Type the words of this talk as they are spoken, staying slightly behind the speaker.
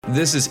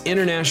This is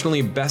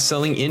internationally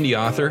best-selling indie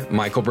author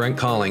Michael Brent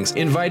Collings,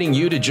 inviting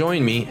you to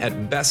join me at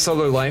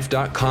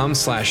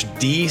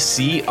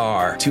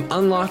bestsellerlife.com/DCR to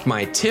unlock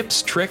my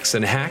tips, tricks,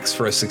 and hacks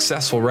for a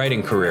successful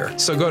writing career.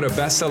 So go to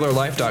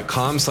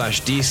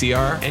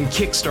bestsellerlife.com/DCR and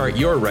kickstart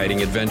your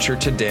writing adventure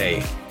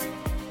today.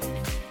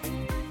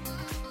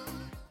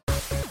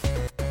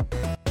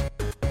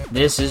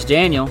 This is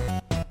Daniel.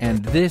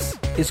 And this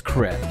is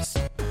Krebs.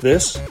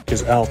 This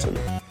is Alton.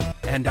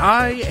 And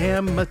I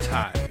am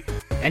Mattei.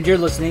 And you're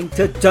listening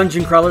to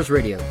Dungeon Crawlers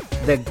Radio,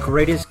 the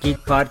greatest geek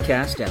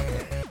podcast out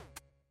there.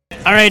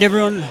 All right,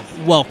 everyone,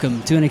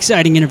 welcome to an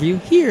exciting interview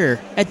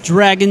here at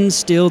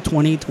DragonSteel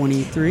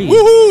 2023.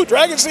 Woohoo!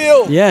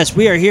 DragonSteel! Yes,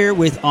 we are here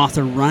with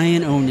author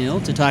Ryan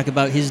O'Neill to talk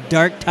about his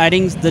Dark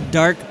Tidings, The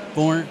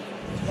Darkborn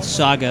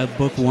Saga,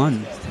 Book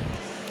 1.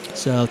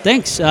 So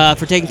thanks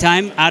for taking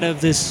time out of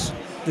the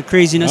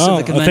craziness of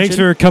the convention. Thanks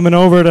for coming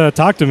over to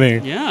talk to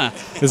me. Yeah.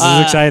 This is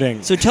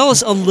exciting. So tell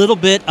us a little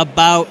bit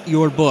about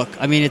your book.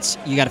 I mean,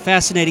 you got a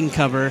fascinating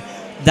cover.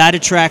 That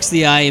attracts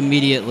the eye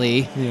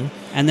immediately. Yeah.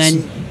 And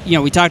then,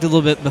 we talked a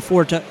little bit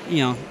before, the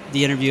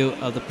interview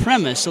of the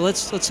premise. So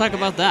let's talk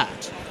about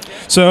that.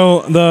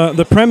 So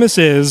the premise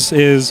is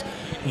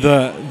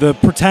the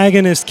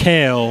protagonist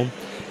Kale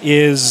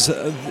is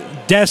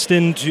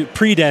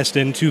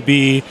predestined to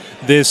be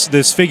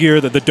this figure,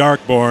 that the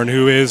Darkborn,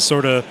 who is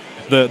sort of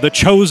the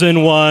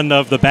chosen one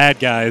of the bad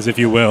guys, if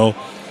you will.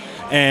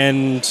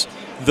 And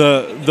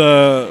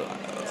the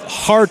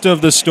heart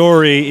of the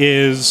story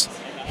is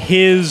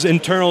his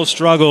internal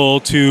struggle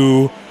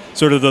to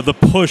sort of the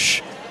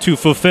push to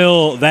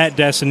fulfill that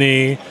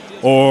destiny,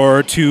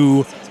 or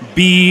to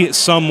be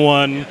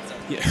someone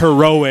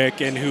heroic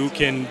and who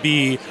can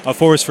be a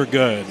force for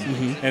good.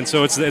 Mm-hmm. And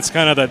so it's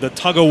kind of the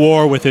tug of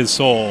war with his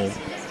soul.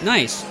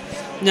 Nice.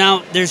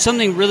 Now, there's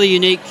something really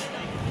unique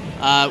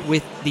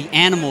with the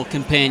animal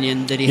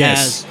companion that he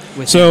has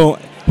with him.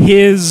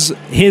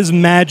 His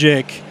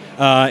magic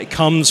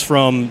comes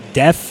from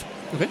death.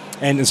 Okay.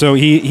 And so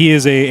he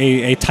is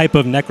a type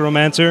of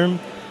necromancer,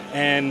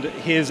 and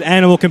his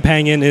animal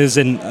companion is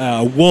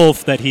a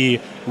wolf that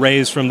he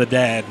raised from the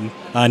dead,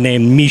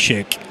 named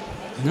Mishik.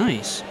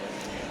 Nice.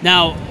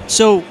 Now,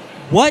 so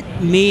what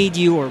made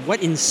you, or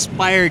what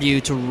inspired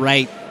you to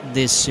write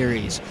this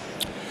series?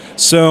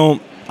 So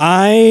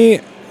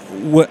I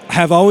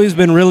have always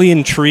been really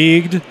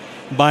intrigued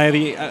by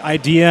the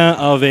idea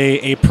of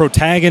a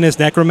protagonist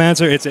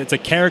necromancer. It's a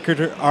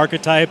character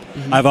archetype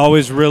I've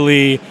always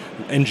really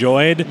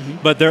enjoyed,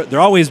 but they're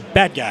always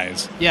bad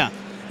guys. Yeah.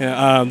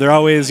 They're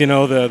always,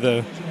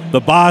 the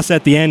boss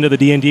at the end of the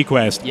D&D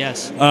quest.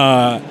 Yes.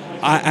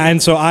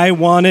 And so I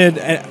wanted,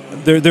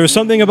 there's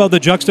something about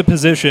the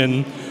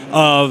juxtaposition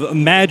of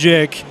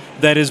magic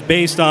that is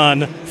based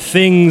on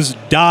things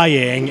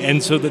dying,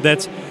 and so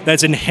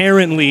that's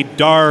inherently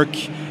dark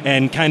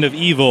and kind of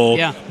evil,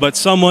 but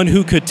someone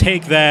who could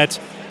take that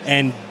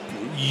and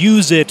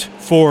use it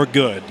for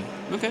good.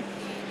 Okay.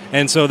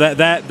 And so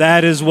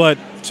that is what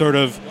sort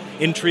of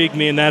intrigued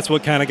me, and that's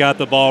what kind of got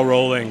the ball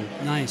rolling.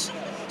 Nice.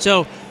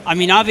 So, I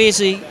mean,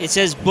 obviously, it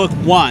says book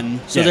 1,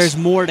 so there's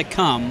more to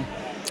come.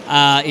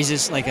 Is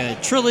this like a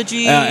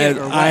trilogy? Or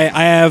what?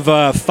 I have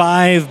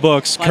 5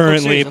 books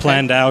currently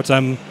planned out.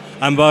 I'm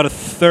about a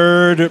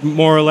third,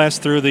 more or less,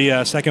 through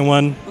the second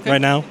one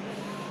right now.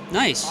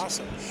 Nice.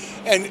 Awesome.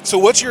 And so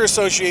what's your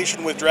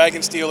association with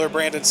DragonSteel or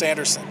Brandon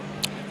Sanderson?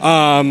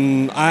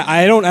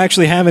 I don't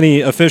actually have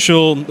any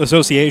official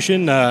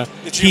association.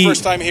 It's your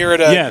first time here at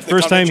the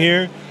first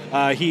convention?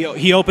 time here.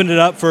 He opened it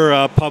up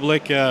for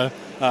public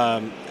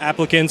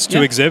applicants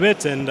to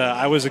exhibit, and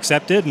I was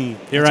accepted, and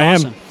here I am.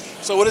 Awesome.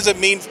 So what does it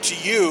mean to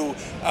you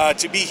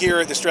to be here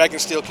at this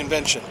DragonSteel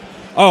convention?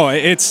 Oh,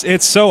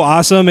 it's so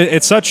awesome.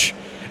 It's such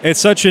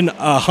an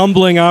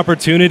humbling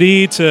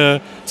opportunity to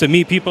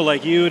meet people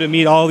like you, to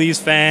meet all these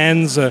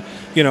fans.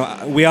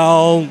 We're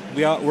all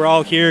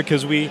here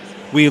because we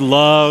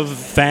love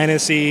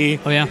fantasy.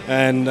 Oh yeah.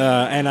 And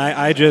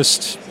I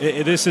just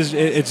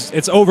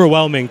it's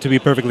overwhelming, to be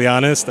perfectly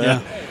honest.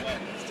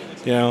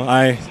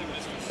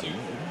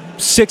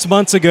 6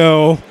 months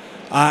ago,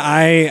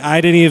 I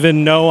didn't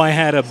even know I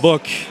had a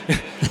book.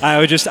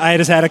 I just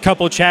had a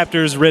couple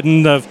chapters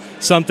written of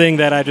something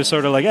that I just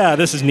sort of like,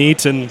 this is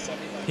neat, and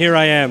here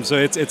I am. So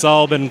it's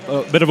all been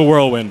a bit of a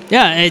whirlwind.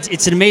 Yeah,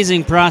 it's an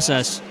amazing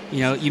process.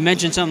 You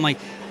mentioned something like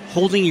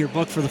holding your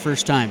book for the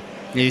first time.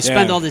 You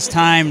spend all this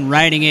time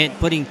writing it,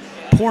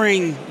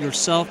 pouring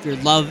yourself, your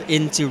love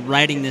into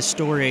writing this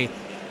story,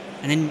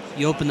 and then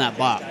you open that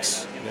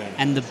box.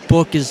 And the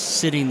book is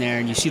sitting there,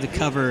 and you see the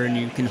cover, and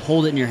you can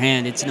hold it in your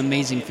hand. It's an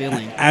amazing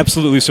feeling.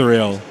 Absolutely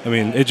surreal. I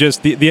mean, it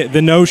just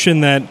the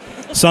notion that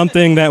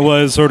something that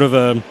was sort of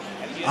a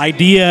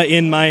idea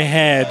in my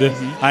head,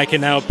 I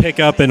can now pick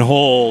up and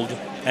hold,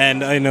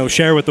 and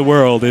share with the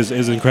world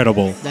is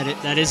incredible.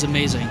 That is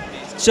amazing.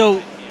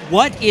 So,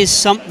 what is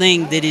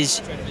something that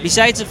is,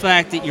 besides the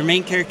fact that your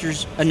main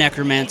character's a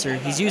necromancer,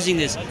 he's using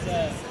this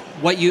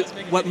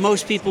what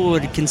most people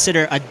would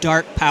consider a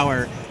dark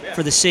power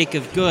for the sake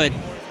of good?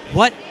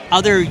 What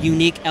other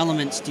unique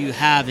elements do you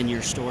have in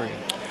your story?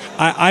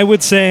 I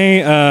would say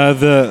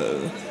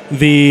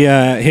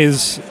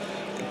his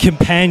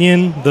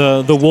companion,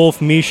 the wolf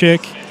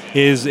Mishik,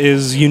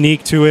 is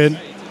unique to it.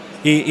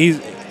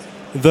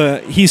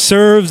 He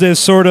serves as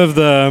sort of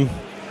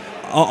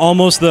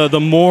almost the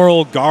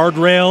moral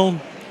guardrail,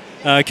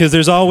 because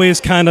there's always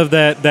kind of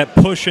that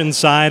push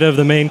inside of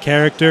the main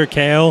character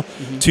Kale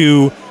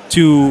to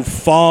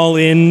fall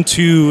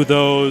into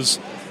those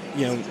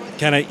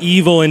kind of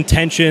evil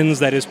intentions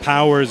that his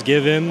powers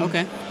give him.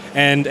 Okay.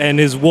 And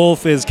his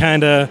wolf is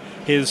kind of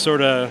his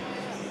sort of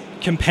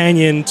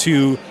companion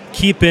to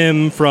keep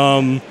him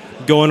from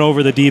going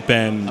over the deep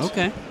end.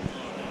 Okay.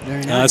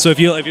 Very nice. So if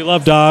you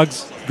love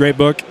dogs, great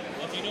book.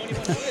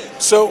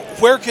 So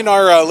where can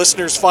our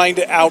listeners find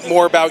out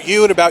more about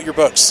you and about your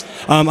books?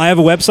 I have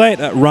a website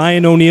at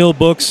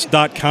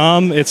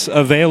RyanO'NeillBooks.com. It's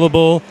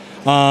available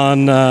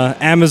on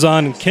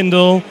Amazon and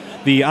Kindle.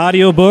 The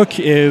audiobook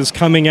is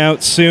coming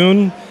out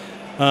soon.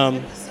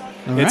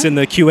 It's in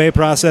the QA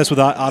process with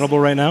Audible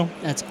right now.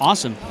 That's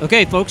awesome.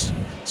 Okay, folks.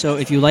 So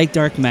if you like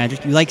dark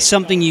magic, you like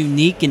something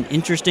unique and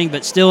interesting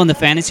but still in the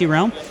fantasy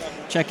realm,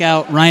 check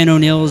out Ryan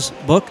O'Neill's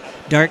book,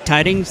 Dark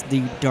Tidings,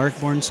 The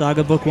Darkborn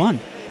Saga, Book 1.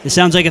 This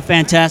sounds like a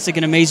fantastic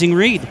and amazing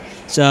read.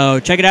 So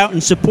check it out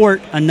and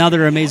support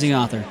another amazing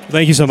author.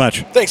 Thank you so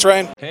much. Thanks,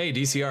 Ryan. Hey,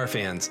 DCR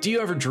fans. Do you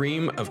ever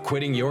dream of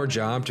quitting your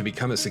job to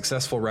become a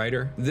successful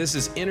writer? This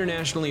is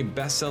internationally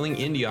best-selling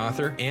indie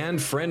author and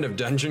friend of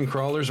Dungeon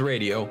Crawlers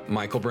Radio,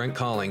 Michael Brent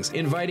Collings,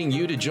 inviting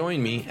you to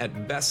join me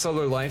at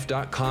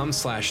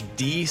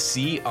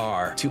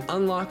bestsellerlife.com/DCR to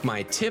unlock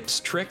my tips,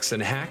 tricks,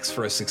 and hacks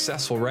for a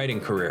successful writing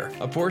career.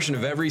 A portion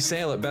of every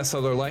sale at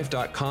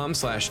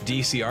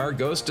bestsellerlife.com/DCR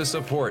goes to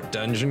support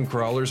Dungeon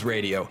Crawlers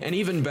Radio. And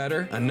even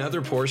better,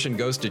 another portion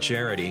goes to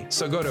charity.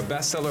 So go to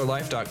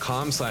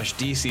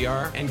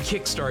bestsellerlife.com/DCR and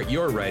kickstart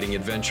your writing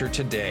adventure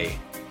today.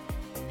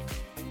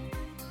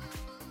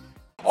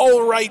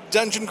 All right,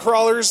 Dungeon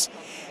Crawlers,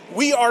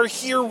 we are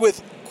here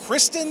with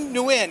Kristen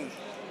Nguyen,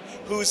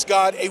 who's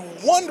got a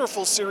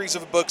wonderful series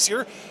of books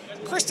here.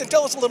 Kristen,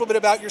 tell us a little bit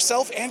about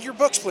yourself and your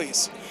books,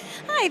 please.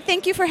 Hi,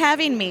 thank you for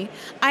having me.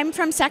 I'm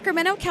from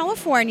Sacramento,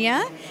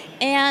 California,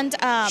 and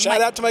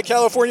shout out to my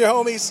California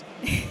homies.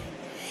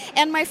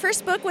 And my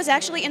first book was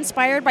actually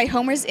inspired by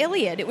Homer's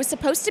Iliad. It was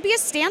supposed to be a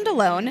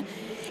standalone,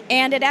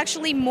 and it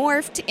actually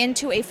morphed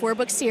into a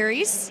 4-book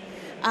series.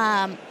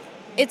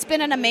 It's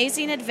been an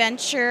amazing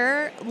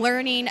adventure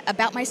learning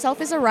about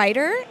myself as a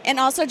writer and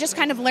also just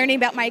kind of learning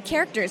about my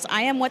characters.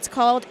 I am what's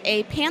called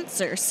a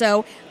pantser,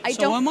 so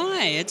am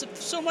I. It's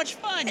so much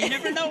fun. You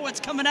never know what's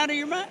coming out of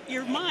your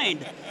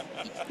mind.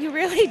 You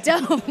really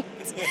don't.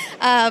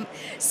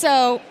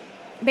 So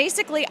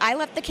basically, I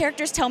let the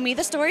characters tell me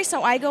the story,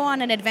 so I go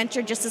on an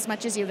adventure just as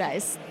much as you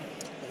guys.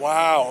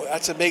 Wow,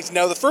 that's amazing.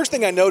 Now, the first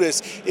thing I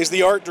notice is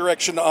the art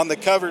direction on the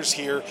covers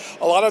here.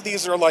 A lot of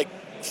these are like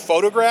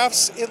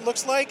photographs, it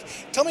looks like.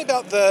 Tell me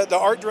about the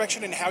art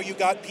direction and how you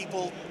got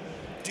people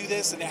do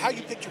this and how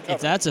you picked your cover.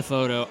 If that's a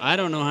photo, I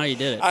don't know how you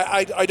did it.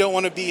 I don't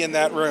want to be in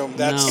that room.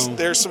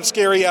 There's some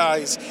scary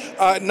eyes.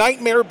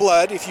 Nightmare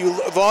Blood,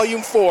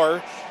 volume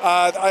 4.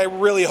 I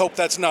really hope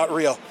that's not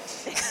real.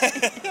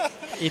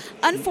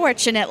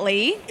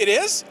 Unfortunately. It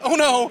is? Oh,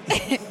 no.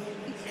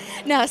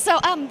 No, so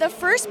the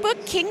first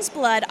book, King's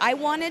Blood, I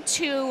wanted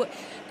to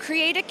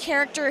create a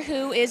character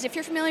who is, if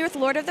you're familiar with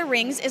Lord of the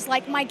Rings, is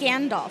like my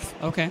Gandalf.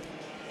 Okay.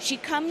 She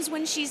comes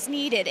when she's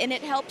needed, and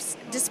it helps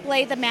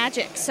display the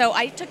magic. So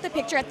I took the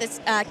picture at the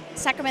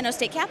Sacramento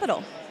State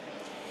Capitol.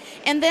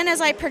 And then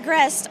as I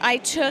progressed, I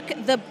took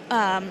the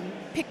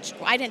picture.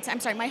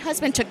 My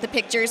husband took the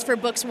pictures for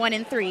books 1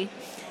 and 3.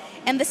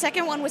 And the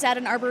second one was at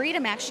an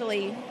arboretum,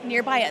 actually,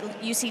 nearby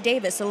at UC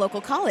Davis, a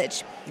local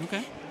college.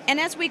 Okay. And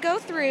as we go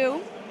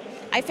through,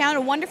 I found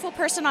a wonderful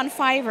person on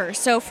Fiverr.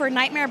 So for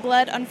Nightmare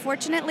Blood,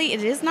 unfortunately,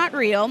 it is not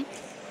real.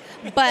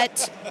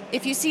 But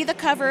if you see the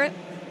cover,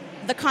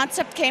 the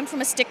concept came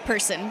from a stick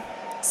person.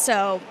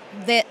 So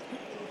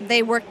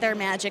they worked their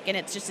magic, and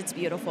it's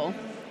beautiful.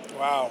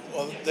 Wow.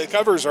 Well, the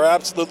covers are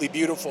absolutely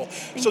beautiful.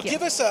 Thank you.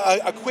 Give us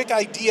a quick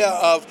idea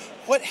of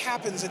what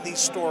happens in these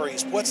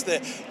stories. What's the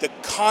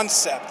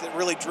concept that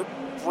really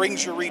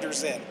brings your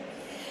readers in?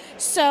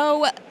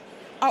 So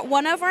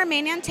one of our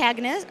main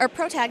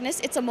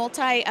protagonists, it's a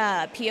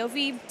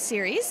multi-POV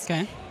series.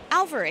 Okay.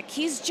 Alveric,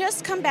 he's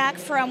just come back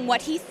from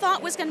what he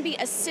thought was going to be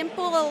a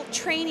simple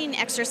training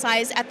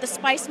exercise at the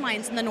spice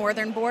mines in the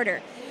northern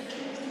border.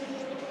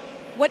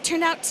 What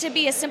turned out to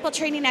be a simple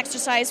training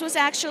exercise was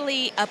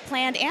actually a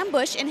planned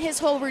ambush, and his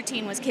whole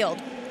routine was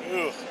killed.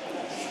 Ugh.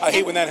 I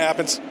hate when that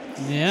happens.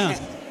 Yeah.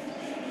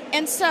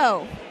 And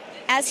so,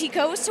 as he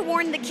goes to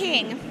warn the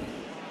king,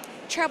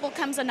 trouble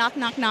comes a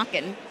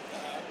knocking.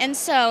 And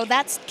so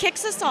that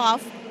kicks us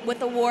off with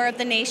the War of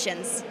the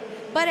Nations.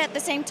 But at the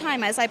same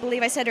time, as I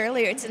believe I said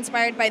earlier, it's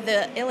inspired by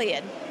the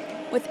Iliad.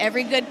 With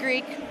every good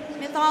Greek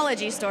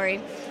mythology story,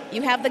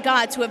 you have the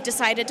gods who have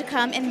decided to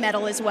come and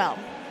meddle as well.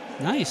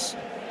 Nice.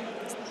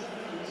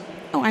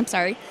 Oh, I'm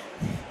sorry.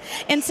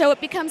 And so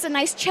it becomes a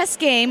nice chess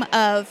game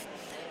of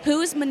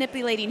who's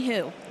manipulating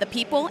who, the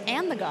people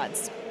and the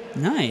gods.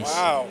 Nice.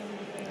 Wow.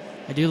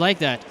 I do like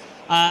that.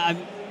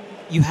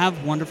 You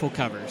have wonderful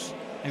covers.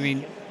 I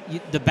mean,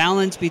 the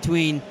balance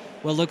between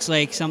what looks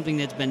like something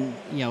that's been,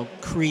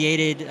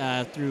 created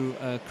through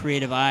a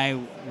creative eye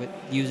with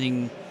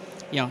using,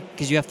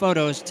 because you have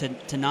photos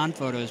to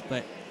non-photos,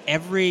 but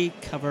every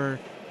cover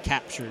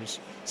captures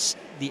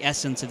the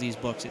essence of these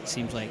books, it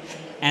seems like.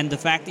 And the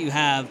fact that you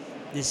have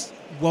this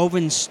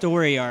woven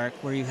story arc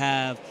where you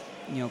have,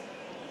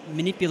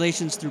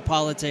 manipulations through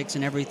politics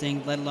and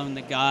everything, let alone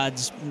the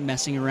gods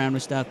messing around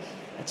with stuff.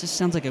 It just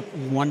sounds like a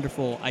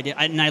wonderful idea.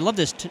 And I love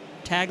this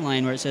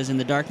tagline where it says, "In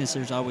the darkness,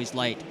 there's always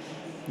light."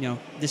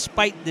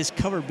 Despite this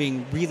cover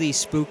being really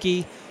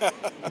spooky,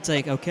 it's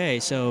like, okay,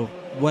 so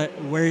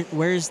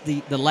where's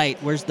the light?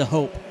 Where's the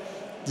hope?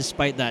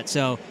 Despite that,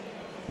 so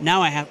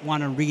now I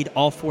want to read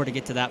all 4 to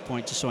get to that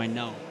point, just so I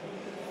know.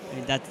 I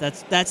mean,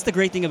 that's the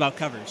great thing about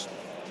covers.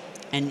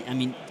 And I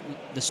mean,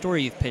 the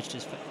story you've pitched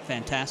is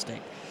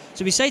fantastic.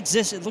 So besides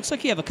this, it looks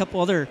like you have a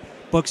couple other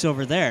books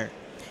over there.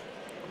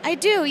 I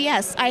do,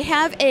 yes. I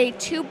have a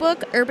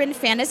 2-book urban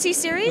fantasy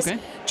series,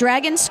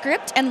 Dragon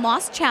Script and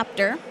Lost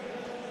Chapter.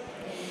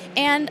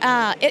 And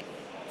it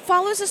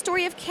follows the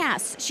story of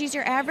Cass. She's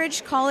your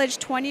average college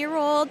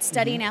 20-year-old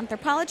studying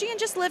anthropology and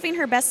just living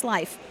her best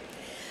life.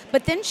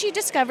 But then she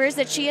discovers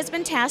that she has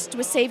been tasked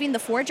with saving the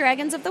 4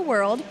 dragons of the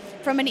world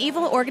from an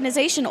evil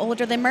organization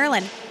older than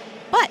Merlin.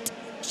 But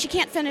she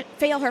can't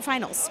fail her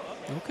finals.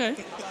 Okay.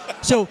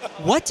 So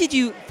what did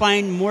you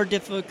find more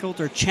difficult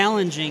or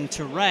challenging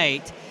to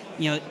write,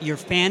 your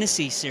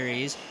fantasy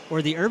series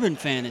or the urban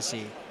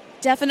fantasy?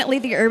 Definitely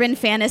the urban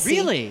fantasy.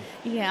 Really?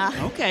 Yeah.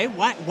 Okay.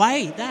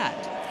 Why that?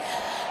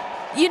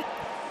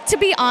 To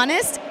be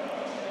honest,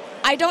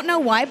 I don't know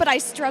why, but I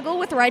struggle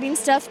with writing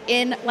stuff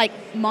in like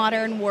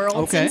modern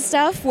worlds and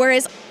stuff.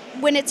 Whereas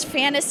when it's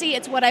fantasy,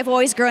 it's what I've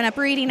always grown up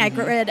reading. I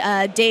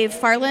read Dave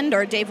Farland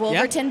or Dave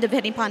Wolverton,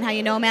 depending upon how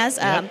you know him as.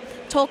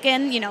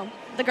 Tolkien,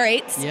 the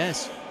greats.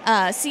 Yes.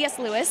 C.S.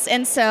 Lewis.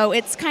 And so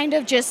it's kind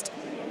of just,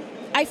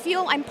 I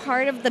feel I'm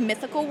part of the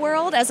mythical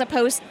world as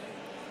opposed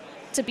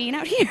to being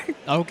out here.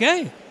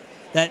 Okay.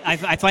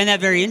 I find that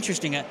very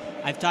interesting.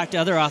 I've talked to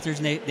other authors,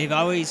 and they've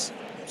always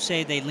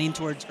say they lean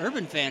towards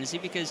urban fantasy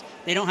because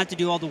they don't have to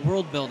do all the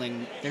world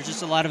building. There's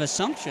just a lot of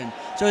assumption.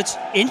 So it's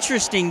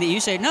interesting that you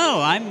say, no,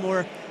 I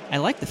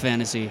like the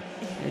fantasy.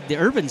 The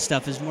urban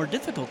stuff is more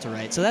difficult to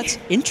write. So that's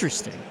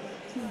interesting.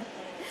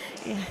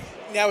 Yeah.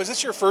 Now, is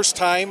this your first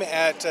time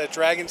at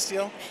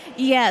DragonSteel?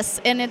 Yes,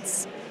 and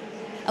it's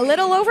a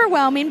little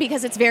overwhelming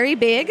because it's very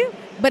big,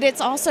 but it's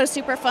also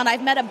super fun.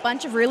 I've met a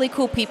bunch of really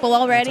cool people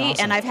already,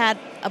 and I've had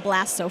a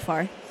blast so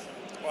far.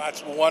 Well,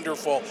 that's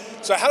wonderful.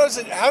 So how does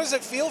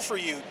it feel for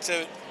you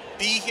to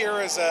be here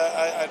as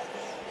a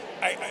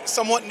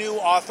somewhat new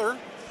author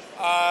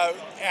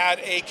at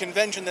a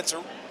convention that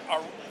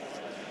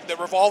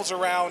revolves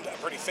around a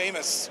pretty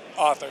famous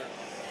author?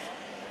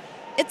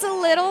 It's a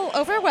little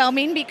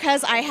overwhelming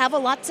because I have a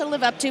lot to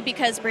live up to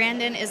because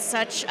Brandon is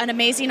such an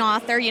amazing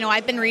author.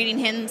 I've been reading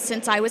him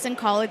since I was in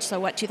college,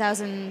 so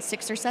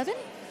 2006 or 7?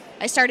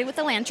 I started with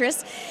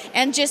Elantris,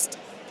 and just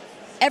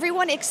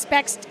everyone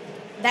expects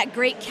that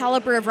great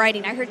caliber of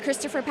writing. I heard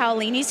Christopher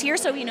Paolini's here,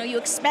 so you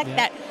expect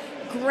that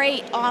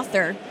great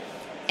author.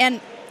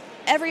 And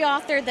every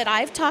author that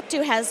I've talked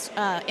to has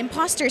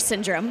imposter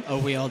syndrome. Oh,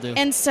 we all do.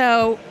 And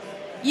so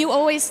you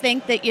always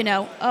think that,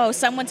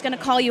 someone's going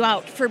to call you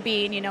out for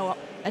being,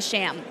 a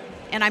sham.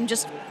 And I'm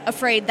just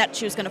afraid that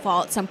shoe's going to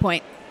fall at some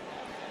point.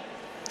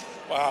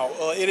 Wow.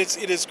 Well, it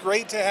is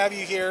great to have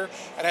you here.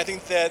 And I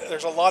think that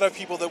there's a lot of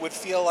people that would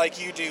feel like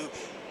you do.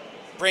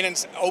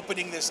 Brandon's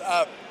opening this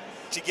up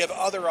to give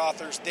other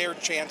authors their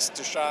chance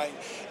to shine.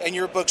 And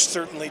your books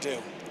certainly do.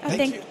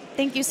 Thank you.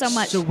 Thank you so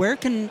much. So where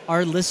can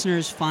our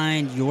listeners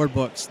find your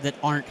books that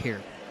aren't here?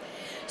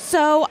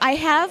 So I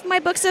have my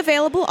books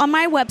available on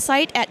my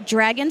website at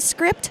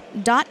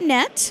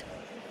dragonscript.net.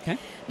 Okay.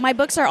 My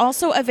books are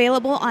also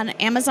available on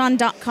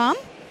Amazon.com.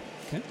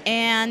 Okay.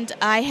 And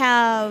I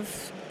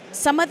have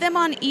some of them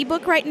on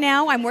ebook right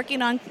now. I'm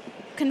working on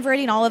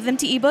converting all of them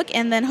to ebook,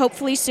 and then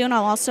hopefully soon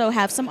I'll also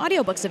have some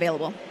audiobooks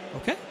available.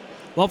 Okay.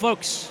 Well,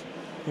 folks,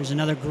 there's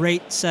another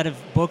great set of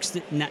books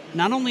that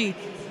not only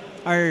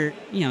are,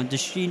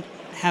 does she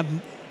have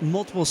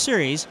multiple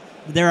series,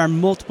 there are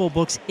multiple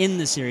books in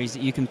the series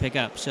that you can pick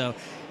up. So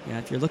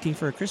if you're looking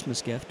for a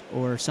Christmas gift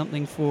or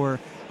something for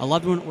a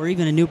loved one or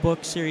even a new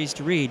book series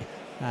to read,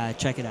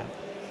 check it out.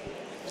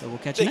 So we'll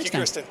catch you next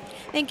time. Thank you, Kristen.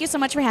 Thank you so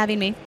much for having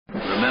me.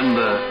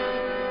 Remember,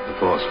 the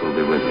Force will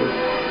be with you,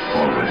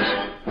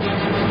 always.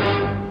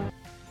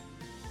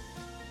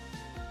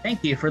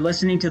 Thank you for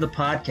listening to the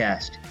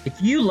podcast.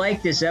 If you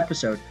like this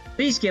episode,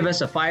 please give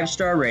us a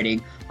 5-star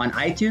rating on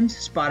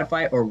iTunes,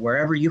 Spotify, or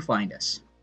wherever you find us.